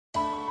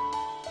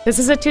This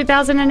is a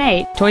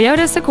 2008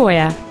 Toyota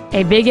Sequoia,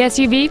 a big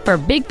SUV for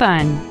big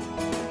fun.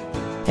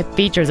 It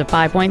features a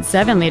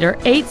 5.7-liter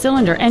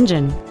 8-cylinder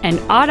engine, an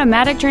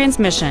automatic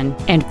transmission,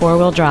 and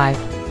 4-wheel drive.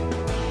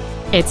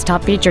 Its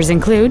top features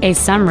include a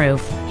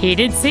sunroof,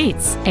 heated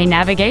seats, a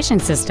navigation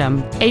system,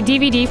 a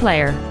DVD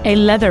player, a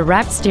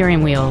leather-wrapped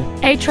steering wheel,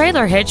 a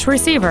trailer hitch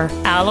receiver,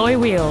 alloy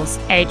wheels,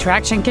 a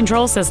traction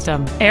control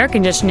system, air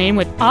conditioning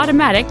with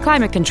automatic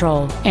climate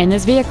control, and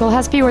this vehicle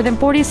has fewer than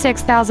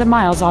 46,000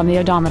 miles on the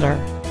odometer.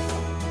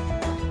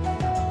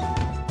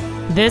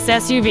 This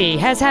SUV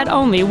has had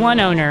only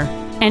one owner,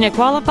 and it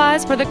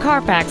qualifies for the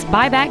Carfax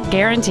buyback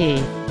guarantee.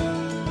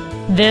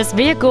 This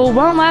vehicle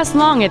won't last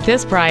long at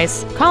this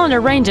price. Call and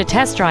arrange a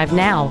test drive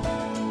now.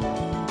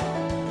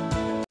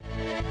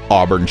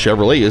 Auburn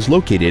Chevrolet is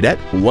located at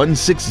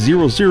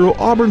 1600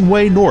 Auburn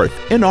Way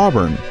North in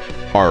Auburn.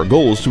 Our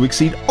goal is to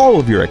exceed all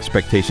of your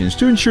expectations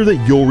to ensure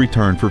that you'll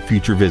return for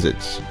future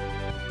visits.